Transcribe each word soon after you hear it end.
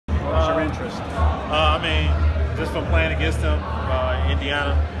interest? I mean, just from playing against them,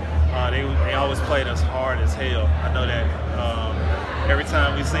 Indiana, they always played us hard as hell. I know that. Every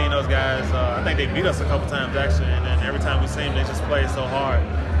time we've seen those guys, I think they beat us a couple times actually, and then every time we see them, they just play so hard.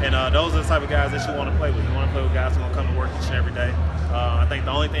 And those are the type of guys that you want to play with. You want to play with guys who are going to come to work each and every day. I think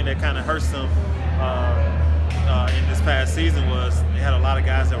the only thing that kind of hurts them in this past season was they had a lot of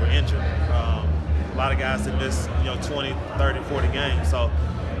guys that were injured. A lot of guys that missed 20, 30, 40 games. So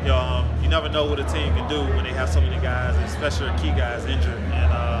you never know what a team can do when they have so many guys, especially key guys, injured.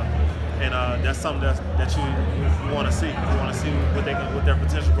 And that's something that you want to see. You want to see what their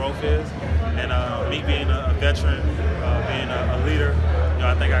potential growth is. And me being a veteran, being a leader,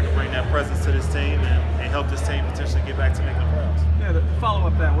 I think I can bring that presence to this team and help this team potentially get back to making the playoffs. Yeah, to follow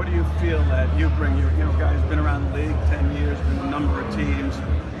up that, what do you feel that you bring? You guys been around the league 10 years, been a number of teams,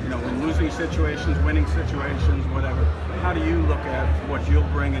 in losing situations, winning situations, whatever. How do you look at what you'll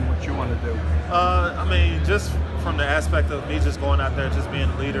bring and what you want to do? I mean, just from the aspect of me just going out there, just being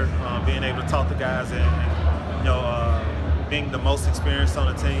a leader, being able to talk to guys and being the most experienced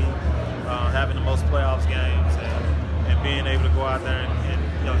on the team, having the most playoffs games, and being able to go out there and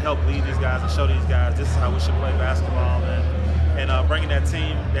help lead these guys and show these guys this is how we should play basketball, and bringing that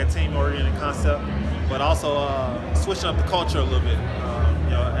team-oriented concept, but also switching up the culture a little bit.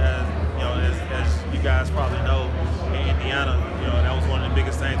 As you guys probably know, in Indiana, that was one of the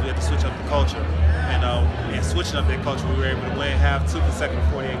biggest things. We had to switch up the culture, and switching up that culture, we were able to have 2 consecutive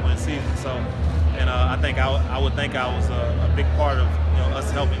 48-win seasons. So, I think I would think I was a big part of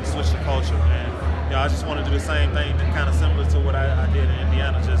us helping switch the culture. And I just want to do the same thing, kind of similar to what I did in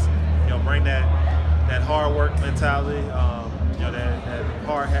Indiana. Just bring that hard work mentality, that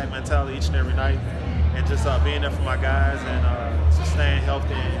hard hat mentality each and every night, and just being there for my guys and just staying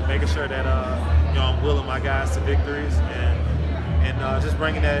healthy and making sure that I'm willing my guys to victories and just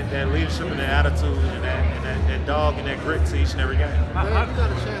bringing that leadership and that attitude and that dog and that grit to each and every game. Man, you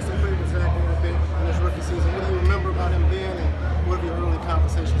got a chance to play with Zach a little bit in his rookie season. What do you remember about him then, and what have your early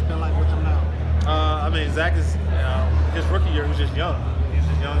conversations been like with him now? I mean, Zach is his rookie year. He was just young. He was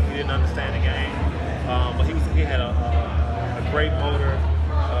just young. He didn't understand the game, but he had a great motor,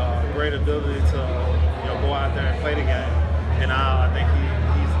 great ability to go out there and play the game. And I think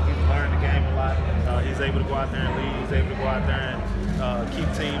he's learned the game a lot. He's able to go out there and lead. He's able to go out there and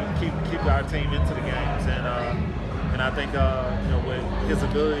keep our team into the games. And I think with his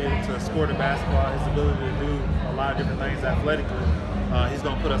ability to score the basketball, his ability to do a lot of different things athletically, he's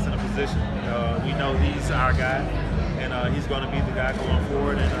going to put us in a position. We know he's our guy, and he's going to be the guy going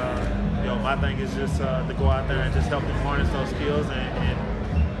forward. And my thing is just to go out there and just help him harness those skills and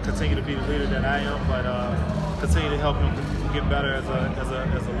continue to be the leader that I am, but continue to help him get better as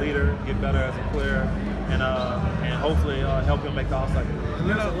a leader, get better as a player, and hopefully help him make the All-Star game. And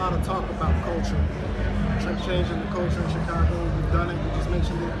there's a lot of talk about culture, changing the culture in Chicago. You've done it. You just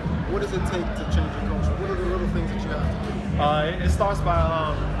mentioned it. What does it take to change the culture? What are the little things that you have to do? It starts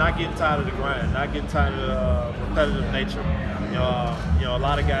by not getting tired of the grind, not getting tired of the repetitive nature. A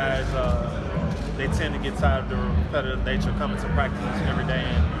lot of guys they tend to get tired of the repetitive nature, coming to practice each and every day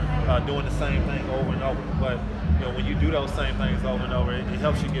and doing the same thing over and over. But when you do those same things over and over, it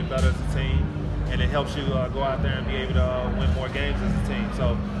helps you get better as a team, and it helps you go out there and be able to win more games as a team.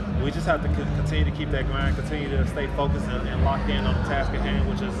 So we just have to continue to keep that grind, continue to stay focused and locked in on the task at hand,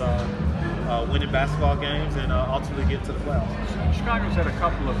 which is winning basketball games and ultimately get to the playoffs. Chicago's had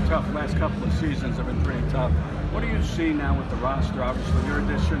last couple of seasons have been pretty tough. What do you see now with the roster? Obviously, your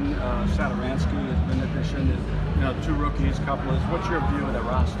addition, Sadaransky has been an addition. 2 rookies, couple of. What's your view of the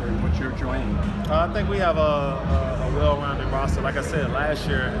roster and what you're enjoying? I think we have a well-rounded roster. Like I said, last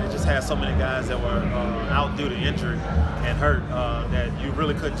year it just had so many guys that were out due to injury and hurt that you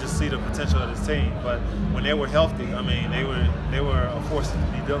really couldn't just see the potential of this team. But when they were healthy, I mean, they were a force to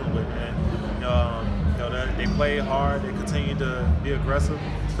be dealing with. And they played hard. They continued to be aggressive,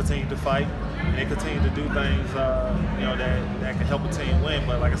 continued to fight, and they continued to do things that can help a team win.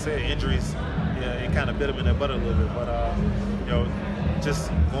 But like I said, injuries, it kind of bit them in their butt a little bit. But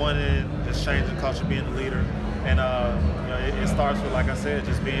just going in, just changing culture, being the leader, and it starts with, like I said,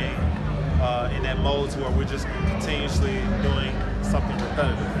 just being in that mode to where we're just continuously doing something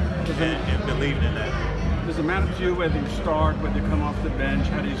repetitive and believing in that. Does it matter to you whether you start, whether you come off the bench?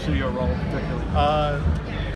 How do you see your role particularly?